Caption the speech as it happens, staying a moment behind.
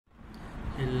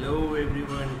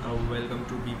everyone, welcome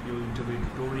to BPO interview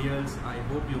tutorials. I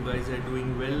hope you guys are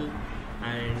doing well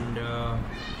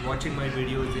and watching my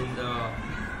videos in the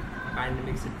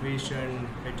pandemic situation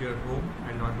at your home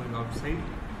and not going outside.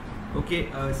 Okay,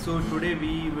 so today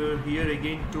we were here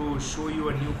again to show you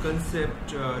a new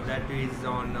concept that is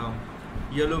on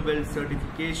yellow belt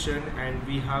certification, and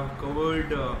we have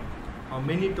covered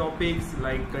many topics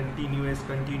like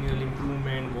continual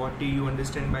improvement, what do you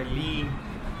understand by lean,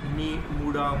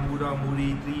 Mura,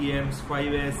 Muri, 3Ms,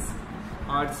 5S,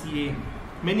 RCA.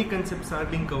 Many concepts are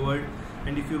being covered,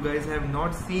 and if you guys have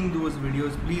not seen those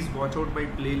videos, please watch out my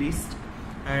playlist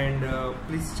and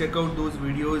please check out those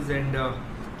videos and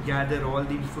gather all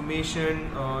the information,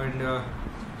 and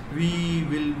we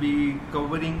will be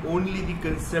covering only the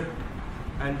concept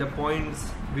and the points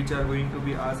which are going to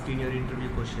be asked in your interview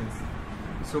questions.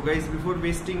 So guys, before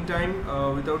wasting time,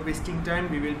 without wasting time,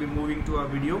 we will be moving to our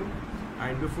video.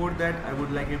 And before that, I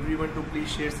would like everyone to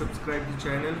please share, subscribe the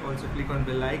channel, also click on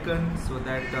bell icon so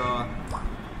that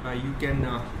you can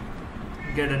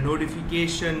get a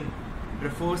notification the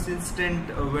first instant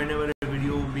whenever a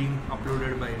video being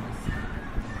uploaded by us.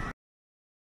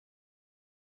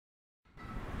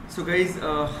 So guys,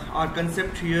 our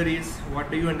concept here is what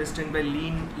do you understand by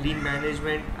lean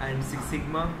management and Six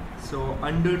Sigma. So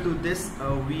under to this,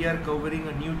 we are covering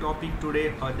a new topic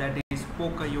today, that is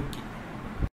Poka Yoke A.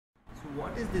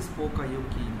 What is this Poka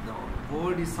Yoke A? The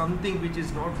word is something which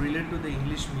is not related to the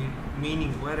English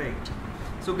meaning, right?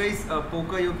 So guys,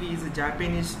 Poka Yoke is a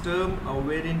Japanese term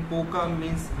wherein Poka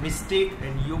means mistake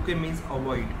and Yoke means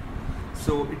avoid.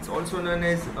 So it's also known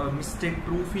as mistake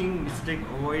proofing, mistake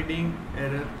avoiding,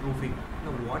 error proofing.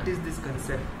 Now what is this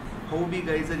concept? How we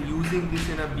guys are using this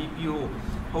in a BPO?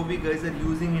 How we guys are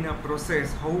using in a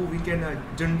process? How we can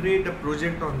generate a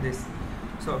project on this?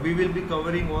 So we will be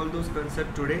covering all those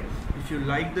concepts today. If you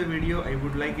like the video, I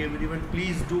would like everyone,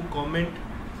 please do comment.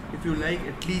 If you like,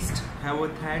 at least have a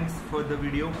thanks for the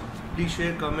video. Please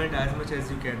share, comment as much as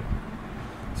you can.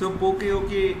 So Poka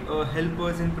Yoke A help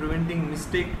us in preventing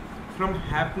mistake from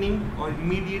happening or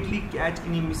immediately catch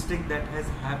any mistake that has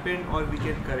happened, or we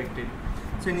can correct it.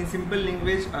 So in simple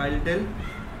language, I'll tell,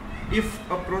 if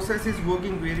a process is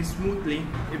working very smoothly,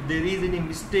 if there is any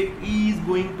mistake is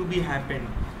going to be happen,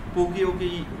 Poka Yoke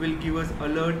A will give us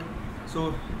alert,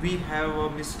 so we have a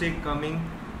mistake coming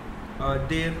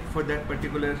there for that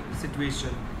particular situation.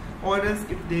 Or else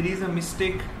if there is a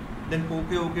mistake, then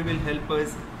Poka Yoke A will help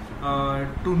us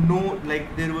to know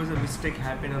like there was a mistake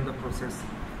happen on the process.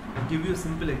 I'll give you a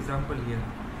simple example here.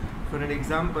 For an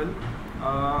example,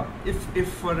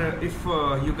 if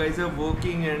you guys are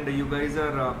working and you guys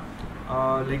are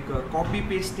copy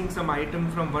pasting some item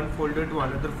from one folder to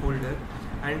another folder,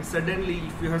 and suddenly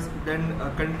if you have done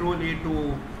Control A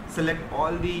to select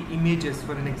all the images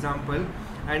for an example,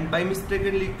 and by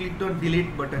mistakenly clicked on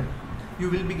delete button, you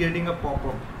will be getting a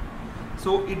pop-up.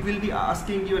 So it will be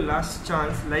asking you a last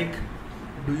chance, like,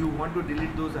 do you want to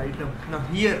delete those items? Now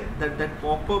here that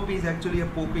pop-up is actually a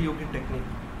Poka Yoke A technique.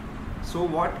 So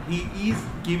what he is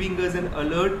giving us an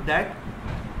alert that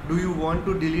do you want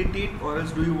to delete it, or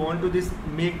else do you want to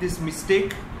make this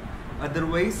mistake,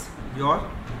 otherwise your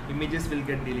images will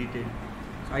get deleted.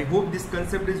 So I hope this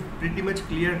concept is pretty much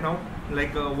clear now,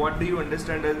 like what do you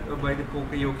understand by the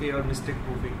Poka Yoke A or mistake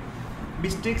proofing.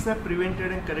 Mistakes are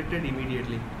prevented and corrected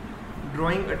immediately,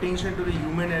 drawing attention to the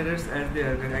human errors as they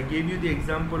occur. I gave you the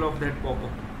example of that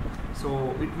pop-up.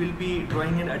 So it will be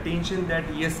drawing an attention that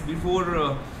yes,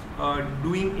 before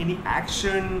doing any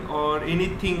action or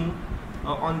anything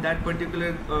on that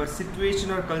particular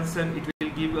situation or concern, it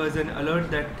will give us an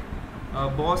alert that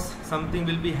boss, something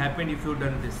will be happened if you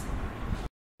done this.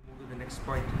 Move to the next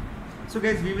point. So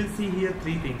guys, we will see here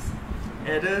three things: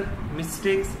 error,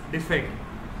 mistakes, defect.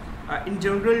 In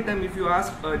general term, if you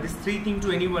ask these three things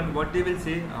to anyone, what they will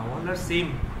say, all are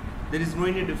same, there is no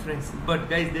any difference. But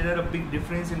guys, there are a big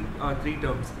difference in three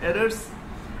terms.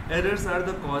 Errors are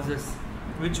the causes,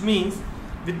 which means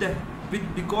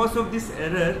because of this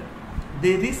error,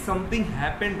 there is something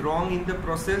happened wrong in the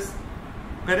process,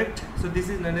 correct? So this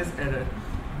is known as error.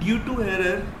 Due to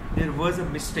error, there was a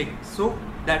mistake, so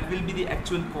that will be the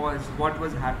actual cause, what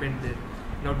was happened there.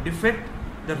 Now defect,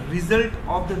 the result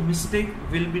of the mistake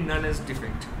will be known as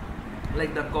defect,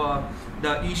 like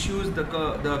the issues, the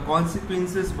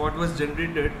consequences what was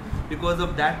generated because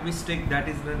of that mistake, that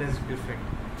is known as defect.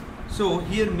 So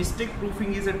here mistake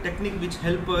proofing is a technique which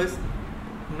help us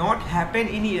not happen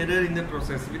any error in the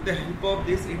process. With the help of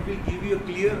this, it will give you a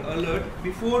clear alert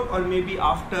before or maybe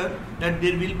after that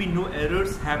there will be no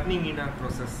errors happening in our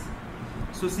process.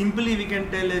 So simply we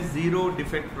can tell a zero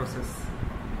defect process.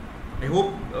 I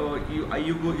hope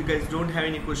you guys don't have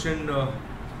any question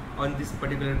on this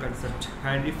particular concept,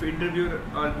 and if interviewer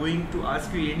are going to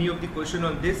ask you any of the question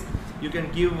on this, you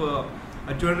can give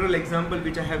a general example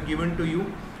which I have given to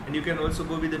you, and you can also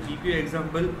go with the BPO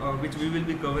example which we will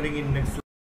be covering in next slide.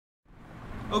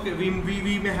 Okay,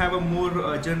 we may have a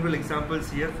more general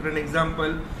examples here. For an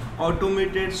example,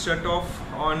 automated shut off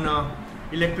on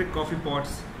electric coffee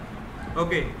pots.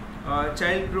 Okay,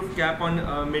 child-proof cap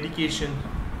on medication.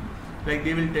 Like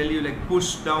they will tell you like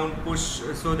push down, push,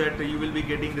 so that you will be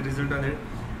getting the result on it.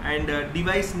 And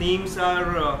device names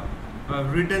are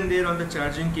written there on the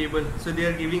charging cable, so they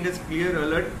are giving us clear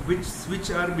alert which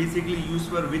are basically used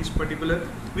for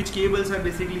which cables are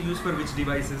basically used for which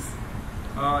devices.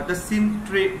 The SIM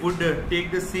tray would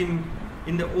take the SIM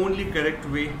in the only correct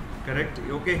way, correct?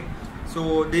 Okay,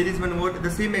 so there is one more, the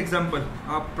same example.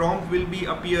 A prompt will be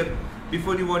appear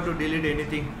before you want to delete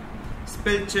anything.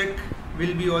 Spell check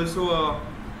will be also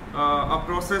a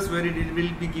process where it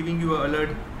will be giving you an alert.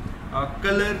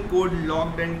 Color code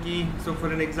locked and key. So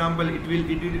for an example, it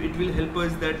will help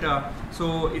us that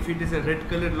so if it is a red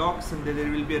color locks, and then there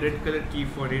will be a red color key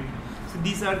for it. So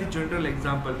these are the general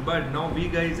example, but now we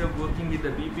guys are working with the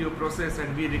BPO process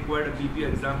and we require a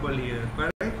BPO example here,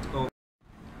 correct? Okay.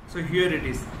 So here it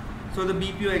is. So the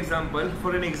BPO example,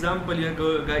 for an example, you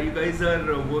guys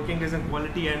are working as a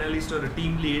quality analyst or a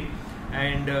team lead,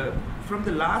 and from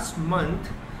the last month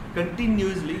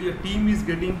continuously your team is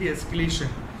getting the escalation,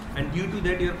 and due to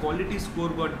that your quality score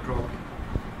got dropped.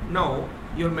 Now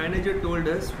your manager told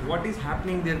us, what is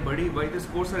happening there, buddy, why the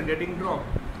scores are getting dropped?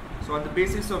 So on the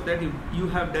basis of that, you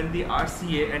have done the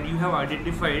RCA and you have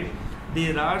identified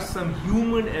there are some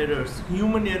human errors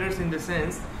in the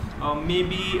sense,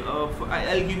 maybe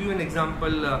I'll give you an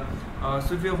example.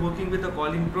 So if you are working with a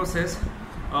calling process,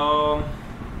 there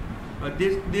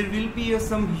will be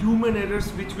some human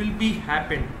errors which will be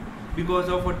happen because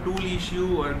of a tool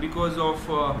issue, or because of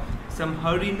some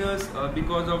hurriness,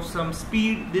 because of some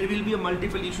speed. There will be a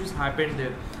multiple issues happen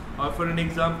there. For an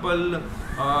example,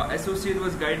 associate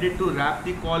was guided to wrap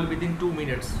the call within 2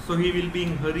 minutes, so he will be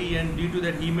in hurry, and due to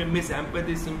that he may miss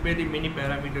empathy, sympathy, many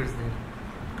parameters there,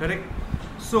 correct?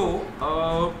 So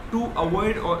to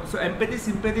avoid, so empathy,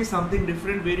 sympathy is something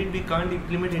different wherein we can't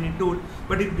implement any tool,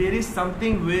 but if there is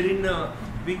something wherein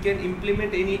we can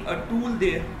implement a tool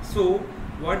there, so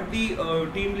what the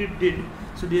team lead did,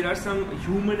 so there are some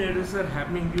human errors are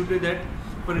happening due to that.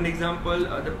 For an example,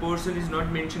 the person is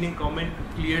not mentioning comment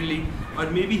clearly, or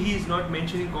maybe he is not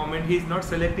mentioning comment, he is not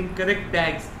selecting correct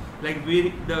tags like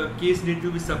where the case need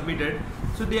to be submitted.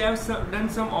 So they have done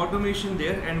some automation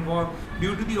there, and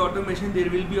due to the automation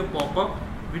there will be a pop-up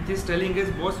which is telling us,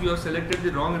 boss, you have selected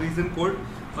the wrong reason code,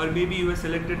 or maybe you have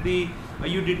selected the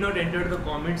you did not enter the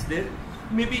comments there.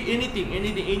 Maybe anything,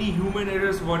 any human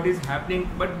errors what is happening,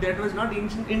 but that was not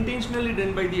intentionally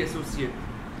done by the associate.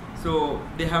 So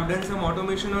they have done some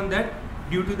automation on that.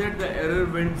 Due to that the error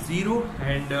went 0,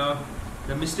 and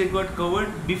the mistake got covered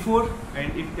before,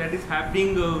 and if that is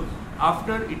happening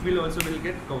after, it will also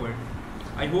get covered.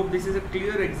 I hope this is a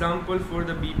clear example for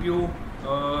the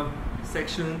BPO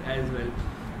section as well.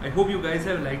 I hope you guys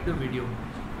have liked the video.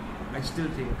 I still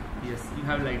think yes, you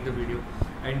have liked the video,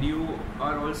 and you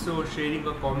are also sharing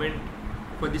a comment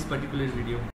for this particular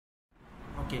video.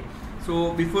 Okay,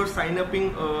 so before signing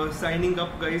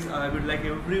up guys, I would like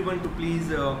everyone to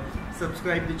please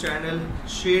subscribe the channel,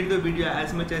 share the video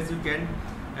as much as you can,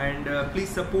 and please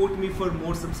support me for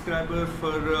more subscribers,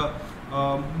 for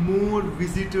more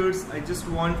visitors. I just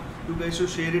want you guys to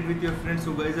share it with your friends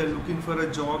who guys are looking for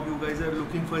a job, you guys are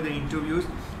looking for the interviews.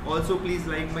 Also please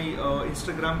like my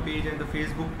Instagram page and the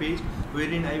Facebook page,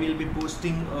 wherein I will be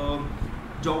posting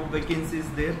job vacancies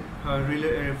there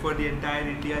for the entire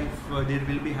India, if there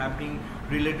will be happening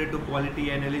related to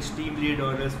quality analyst, team lead,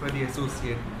 or else for the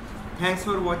associate. Thanks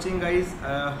for watching guys.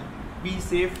 Be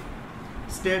safe,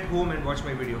 stay at home and watch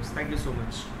my videos. Thank you so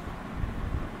much.